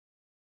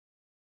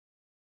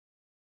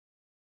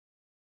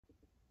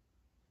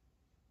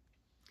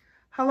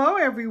Hello,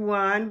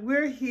 everyone.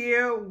 We're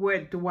here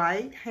with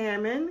Dwight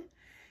Hammond.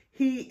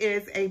 He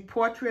is a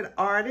portrait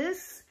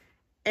artist,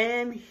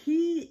 and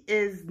he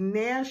is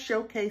now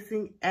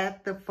showcasing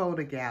at the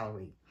photo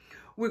gallery.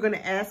 We're going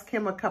to ask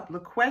him a couple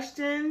of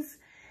questions,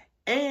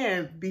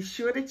 and be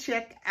sure to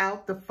check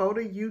out the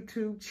photo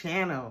YouTube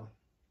channel.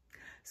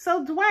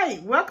 So,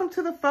 Dwight, welcome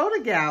to the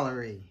photo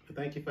gallery.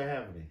 Thank you for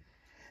having me.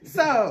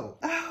 So,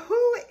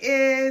 who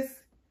is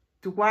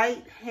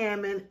Dwight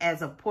Hammond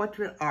as a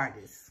portrait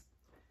artist?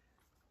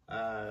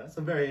 That's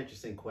a very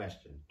interesting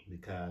question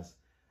because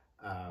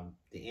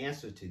the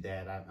answer to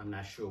that, I'm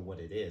not sure what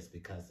it is,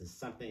 because it's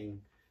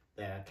something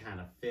that I kind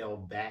of fell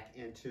back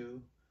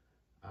into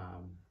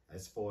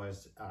as far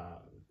as,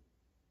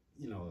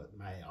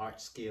 my art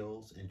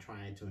skills and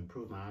trying to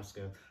improve my art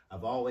skills.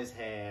 I've always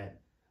had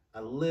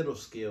a little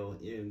skill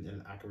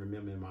and I can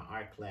remember in my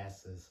art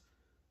classes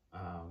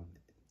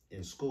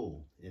in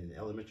school, in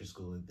elementary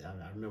school.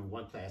 I remember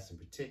one class in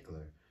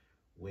particular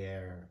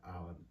where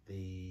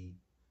the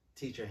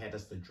teacher had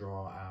us to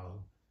draw out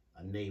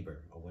a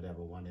neighbor or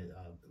whatever.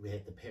 We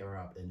had to pair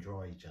up and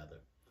draw each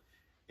other.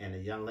 And the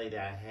young lady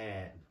I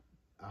had,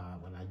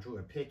 when I drew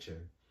a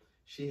picture,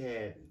 she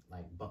had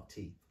like buck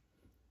teeth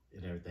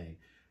and everything.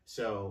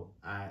 So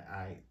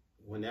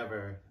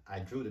whenever I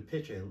drew the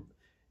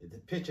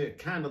picture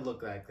kind of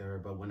looked like her,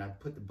 but when I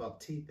put the buck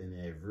teeth in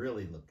there, it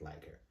really looked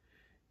like her.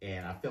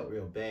 And I felt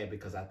real bad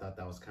because I thought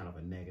that was kind of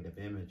a negative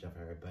image of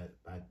her.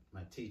 But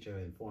my teacher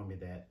informed me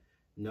that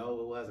no,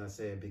 it wasn't. I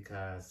said,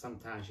 because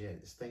sometimes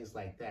it's things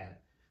like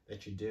that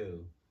you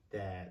do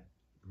that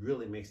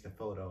really makes the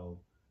photo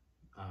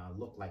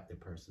look like the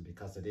person,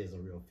 because it is a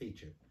real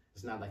feature.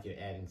 It's not like you're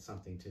adding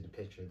something to the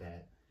picture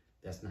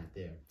that's not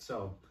there.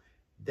 So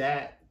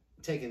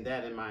taking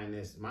that in mind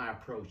is my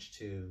approach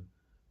to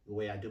the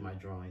way I do my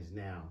drawings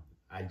now.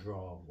 I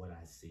draw what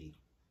I see.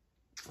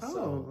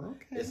 So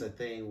okay. It's a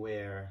thing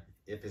where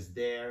if it's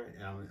there,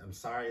 I'm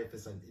sorry if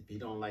you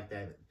don't like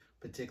that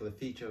particular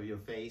feature of your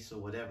face or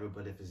whatever,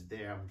 but if it's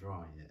there, I'm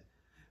drawing it.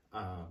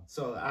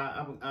 So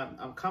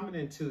I'm coming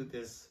into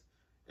this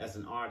as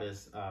an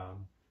artist.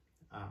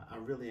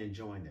 I'm really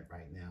enjoying it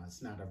right now.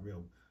 It's not a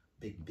real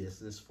big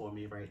business for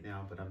me right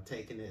now, but I'm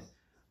taking it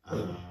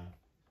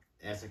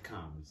as it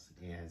comes.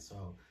 And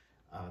so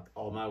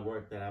all my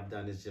work that I've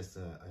done is just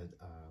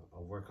a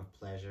work of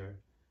pleasure,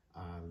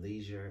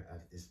 leisure.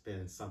 It's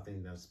been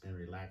something that's been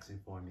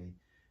relaxing for me.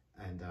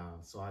 And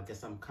so I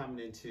guess I'm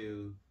coming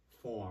into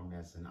form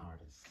as an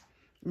artist.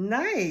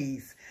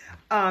 Nice.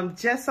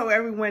 Just so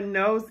everyone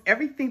knows,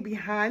 everything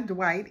behind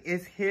Dwight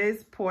is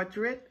his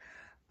portrait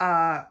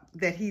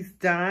that he's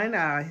done.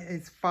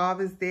 His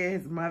father's there,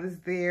 his mother's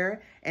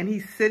there, and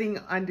he's sitting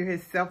under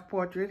his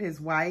self-portrait, his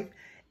wife,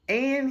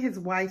 and his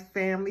wife's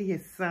family,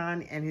 his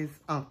son, and his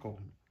uncle.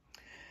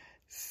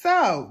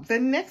 So the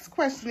next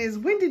question is,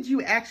 when did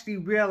you actually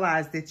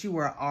realize that you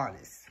were an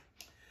artist?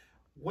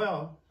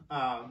 Well,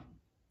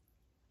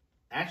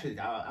 actually,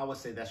 I would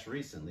say that's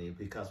recently,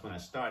 because when I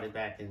started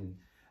back in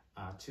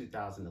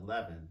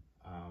 2011,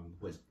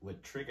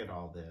 what triggered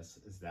all this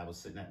is that I was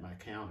sitting at my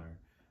counter,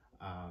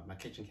 my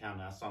kitchen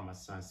counter. I saw my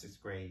son's 6th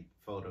grade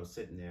photo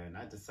sitting there, and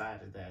I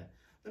decided that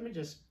let me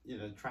just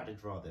try to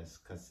draw this,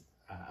 because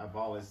I've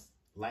always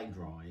liked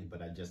drawing,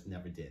 but I just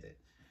never did it.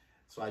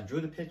 So I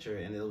drew the picture,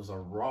 and it was a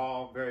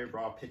raw, very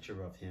raw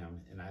picture of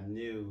him, and I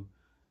knew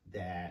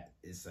that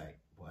it's like,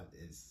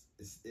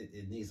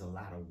 it needs a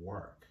lot of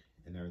work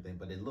and everything,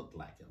 but it looked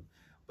like him.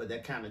 But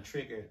that kind of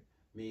triggered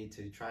me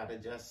to try to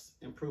just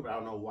improve. I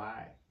don't know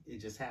why. It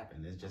just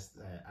happened. It's just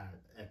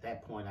at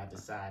that point I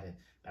decided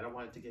that I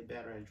wanted to get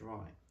better at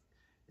drawing.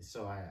 And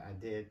so I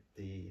did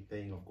the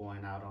thing of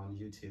going out on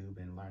YouTube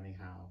and learning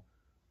how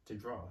to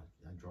draw.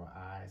 I draw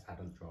eyes, how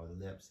to draw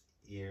lips,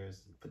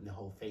 ears, putting the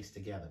whole face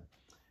together.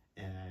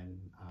 And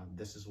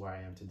this is where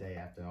I am today.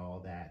 After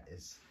all that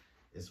is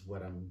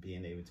what I'm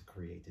being able to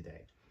create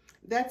today.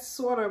 That's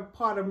sort of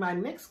part of my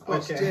next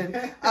question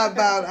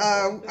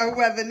about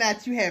whether or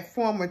not you had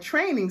formal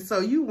training. So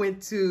you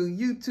went to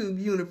YouTube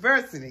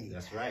University.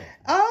 That's right.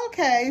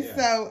 Okay, yeah.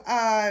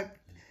 So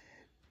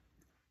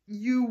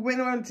you went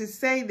on to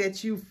say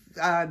that you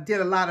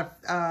did a lot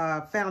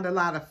of, found a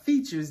lot of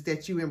features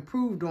that you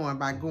improved on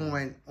by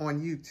going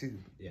on YouTube.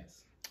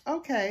 Yes.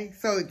 Okay,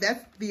 so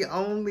that's the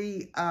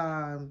only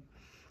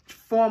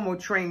formal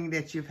training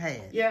that you've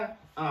had. Yeah.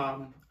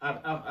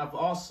 I've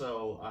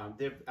also,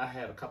 I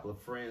had a couple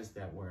of friends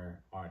that were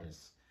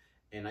artists,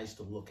 and I used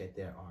to look at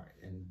their art,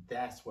 and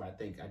that's where I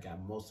think I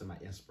got most of my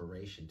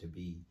inspiration to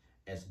be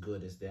as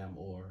good as them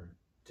or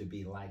to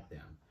be like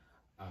them.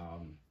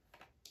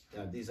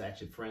 These are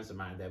actually friends of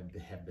mine that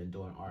have been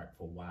doing art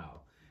for a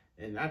while,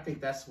 and I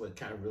think that's what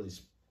kind of really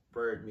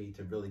spurred me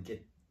to really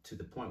get to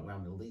the point where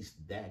I'm at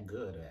least that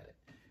good at it.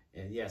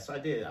 And yeah, so I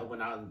did. I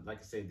went out, like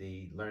I said,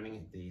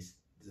 learning these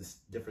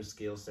different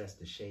skill sets,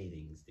 the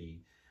shadings,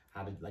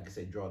 how to, like I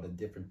said, draw the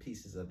different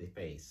pieces of the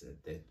face,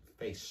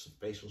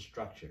 facial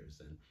structures,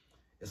 and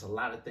it's a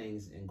lot of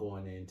things in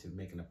going into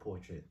making a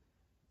portrait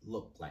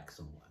look like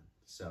someone.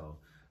 So,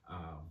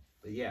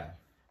 but yeah,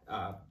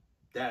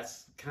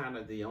 that's kind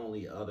of the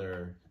only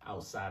other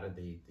outside of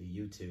the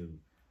YouTube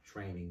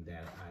training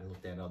that I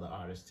looked at other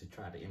artists to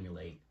try to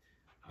emulate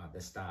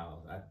the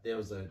style.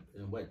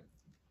 What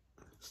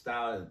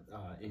style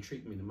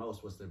intrigued me the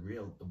most was the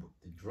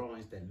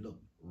drawings that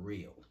looked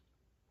real,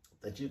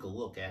 that you could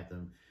look at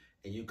them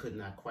and you could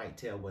not quite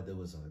tell whether it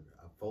was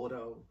a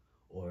photo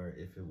or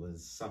if it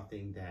was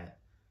something that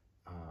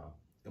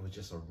it was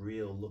just a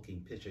real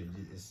looking picture.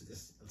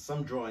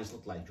 Some drawings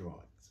look like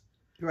drawings.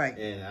 Right.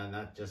 And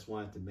I just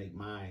wanted to make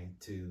mine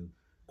to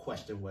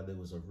question whether it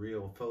was a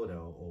real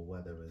photo or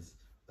whether it was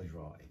a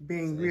drawing.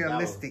 Being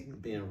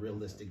realistic. Being a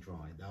realistic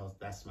drawing.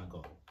 That's my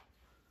goal.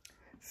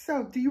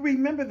 So, do you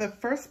remember the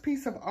first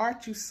piece of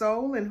art you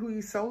sold and who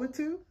you sold it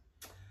to?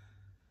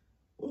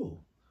 Ooh.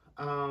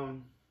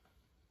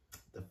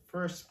 The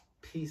first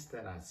piece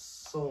that I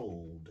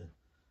sold,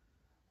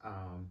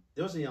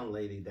 there was a young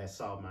lady that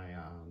saw my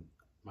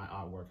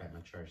artwork at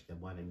my church that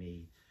wanted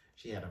me.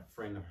 She had a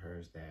friend of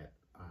hers that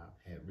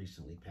had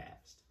recently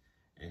passed,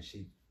 and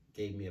she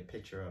gave me a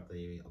picture of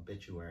the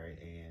obituary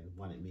and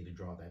wanted me to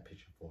draw that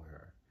picture for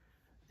her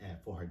and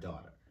for her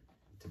daughter,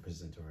 to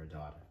present to her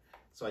daughter.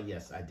 So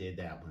yes, I did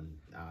that one.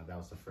 That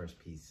was the first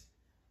piece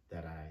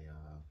that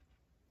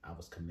I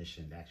was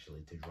commissioned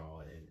actually to draw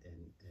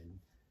and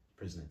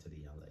present to the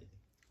young lady.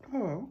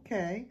 Oh,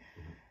 okay.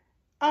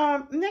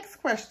 Next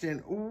question.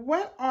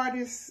 What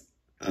artists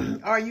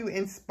are you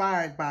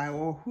inspired by,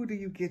 or who do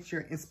you get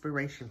your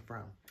inspiration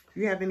from? Do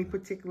you have any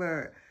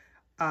particular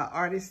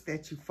artists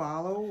that you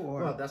follow?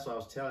 Or? Well, that's what I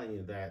was telling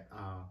you, that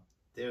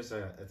there's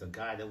a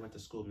guy that went to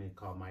school with me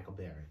called Michael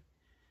Berry.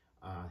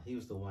 He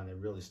was the one that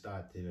really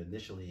started to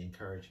initially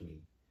encourage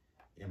me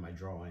in my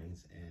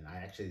drawings, and I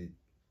actually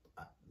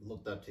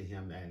looked up to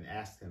him and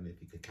asked him if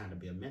he could kind of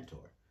be a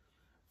mentor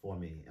for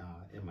me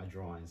in my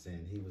drawings,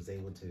 and he was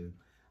able to.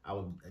 I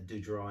would do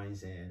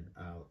drawings, and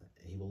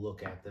he would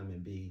look at them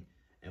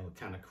and would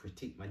kind of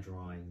critique my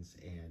drawings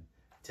and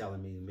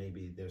telling me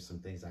maybe there's some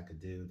things I could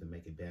do to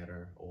make it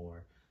better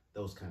or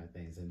those kind of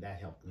things, and that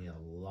helped me a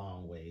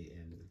long way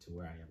into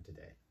where I am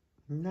today.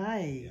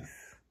 Nice.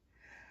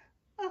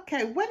 Yeah.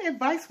 Okay, what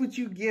advice would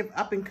you give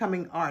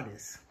up-and-coming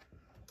artists?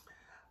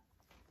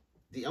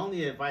 The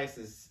only advice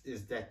is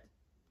that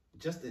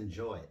just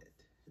enjoy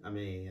it. I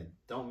mean,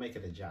 don't make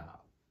it a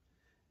job.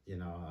 You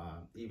know,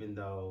 even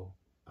though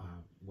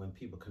when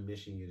people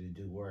commission you to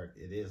do work,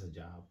 it is a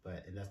job,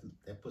 but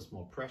that puts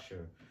more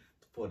pressure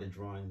for the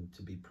drawing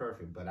to be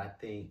perfect. But I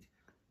think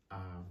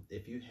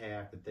if you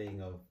have the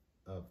thing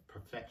of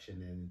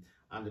perfection, and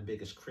I'm the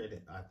biggest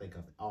critic, I think,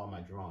 of all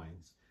my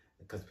drawings,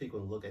 because people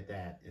look at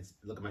that and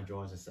look at my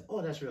drawings and say,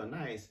 oh, that's real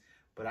nice,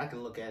 but I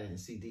can look at it and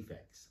see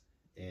defects.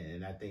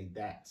 And I think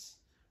that's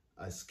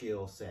a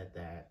skill set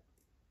that,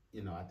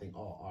 you know, I think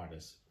all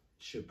artists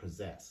should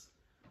possess,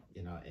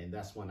 you know, and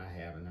that's one I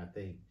have. And I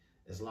think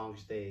as long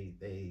as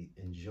they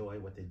enjoy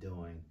what they're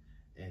doing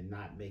and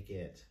not make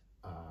it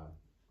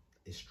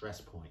a stress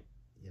point,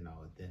 you know,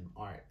 then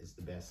art is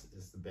the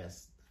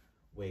best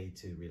way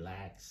to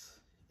relax.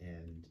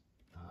 And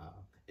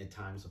in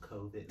times of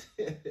COVID,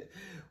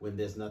 when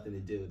there's nothing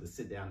to do, to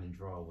sit down and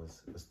draw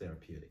was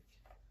therapeutic.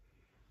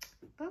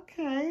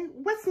 Okay,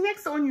 what's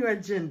next on your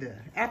agenda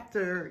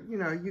after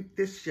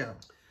this show?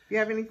 You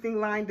have anything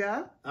lined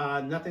up?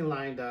 Nothing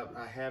lined up.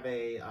 I have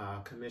a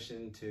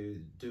commission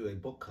to do a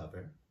book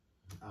cover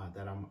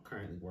that I'm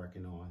currently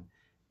working on,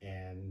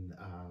 and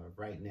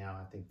right now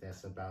I think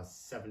that's about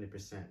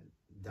 70%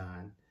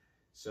 done.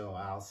 So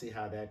I'll see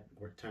how that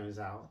turns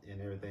out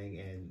and everything.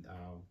 And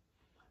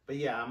but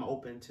yeah, I'm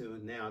open to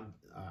now.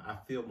 I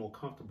feel more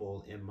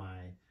comfortable in my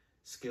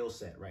skill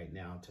set right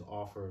now to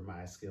offer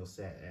my skill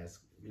set as,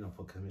 you know,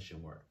 for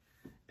commission work,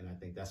 and I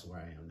think that's where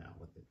I am now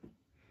with it.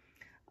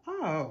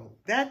 Oh,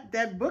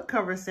 that book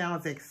cover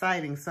sounds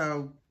exciting.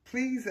 So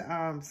please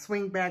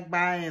swing back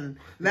by and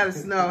let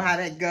us know how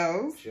that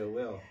goes. Sure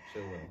will.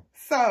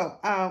 So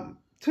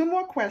 2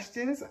 more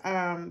questions.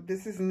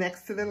 This is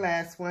next to the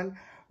last one.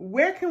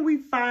 Where can we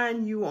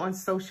find you on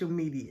social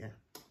media?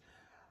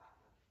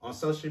 On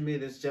social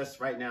media, it's just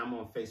right now I'm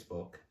on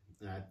Facebook,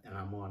 and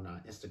I'm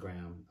on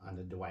Instagram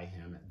under Dwight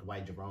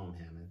Jerome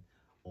Hammond.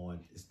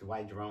 It's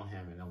Dwight Jerome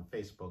Hammond on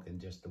Facebook,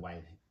 and just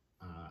Dwight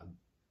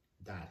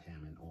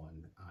Hammond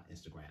on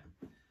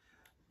Instagram.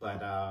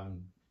 But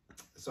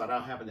so I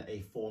don't have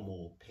a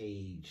formal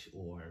page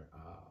or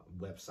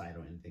website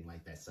or anything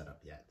like that set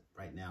up yet.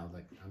 Right now,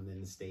 like, I'm in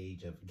the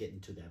stage of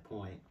getting to that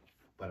point,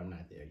 but I'm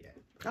not there yet.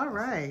 All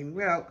right.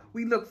 Well,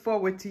 we look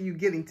forward to you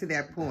getting to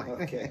that point.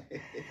 Okay.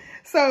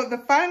 So the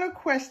final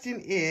question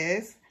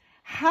is,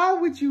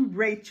 how would you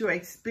rate your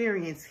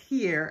experience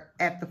here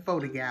at the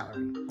photo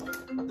gallery?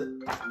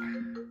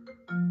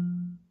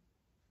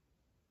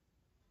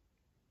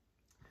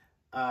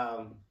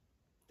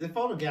 The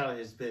photo gallery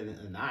has been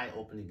an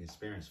eye-opening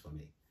experience for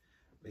me,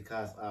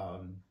 because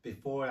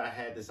before I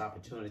had this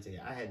opportunity,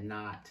 I had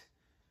not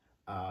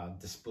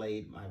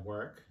displayed my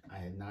work.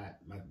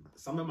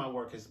 Some of my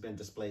work has been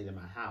displayed in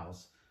my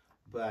house,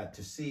 but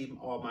to see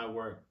all my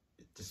work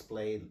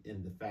displayed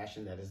in the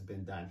fashion that has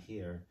been done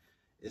here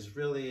is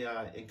really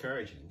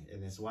encouraging.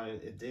 And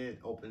it did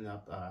open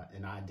up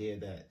an idea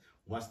that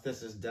once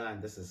this is done,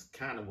 this is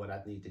kind of what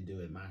I need to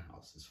do at my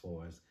house as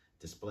far as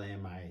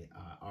displaying my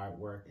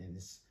artwork.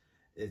 And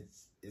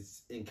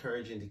it's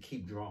encouraging to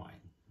keep drawing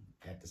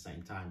at the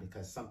same time,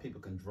 because some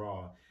people can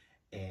draw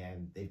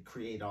and they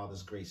create all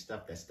this great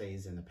stuff that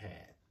stays in the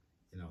pad.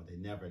 You know,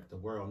 the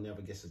world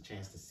never gets a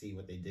chance to see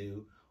what they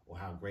do or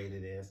how great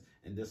it is.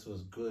 And this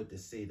was good to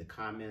see the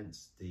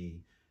comments, the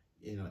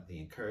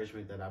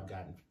encouragement that I've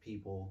gotten from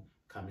people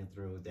coming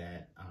through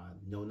that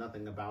know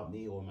nothing about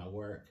me or my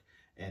work,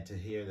 and to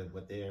hear that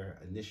what their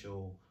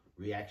initial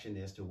reaction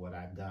is to what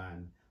I've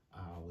done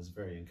was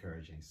very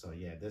encouraging. So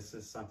yeah, this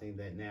is something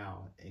that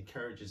now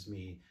encourages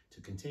me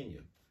to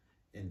continue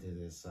into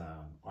this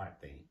art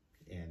thing.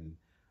 And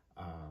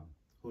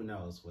who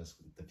knows what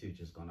the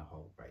future is going to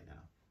hold right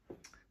now.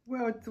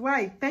 Well,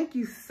 Dwight, thank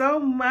you so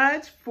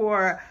much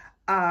for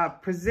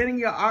presenting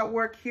your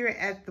artwork here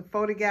at the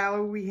photo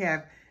gallery. We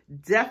have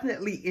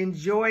definitely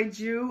enjoyed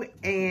you,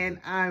 and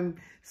I'm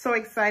so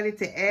excited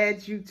to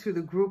add you to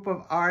the group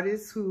of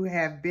artists who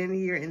have been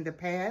here in the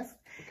past.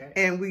 Okay.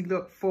 And we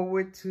look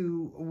forward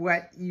to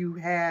what you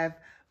have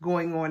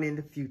going on in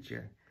the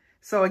future.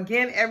 So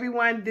again,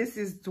 everyone, this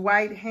is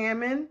Dwight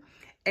Hammond.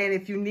 And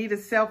if you need a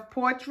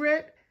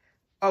self-portrait,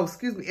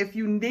 if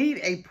you need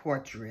a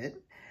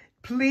portrait,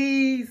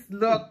 please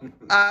look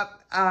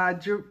up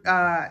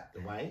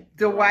Dwight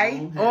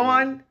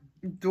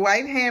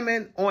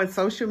Hammond on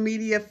social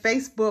media,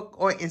 Facebook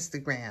or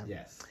Instagram.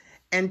 Yes.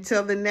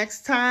 Until the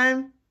next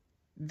time,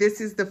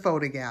 this is the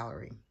photo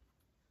gallery.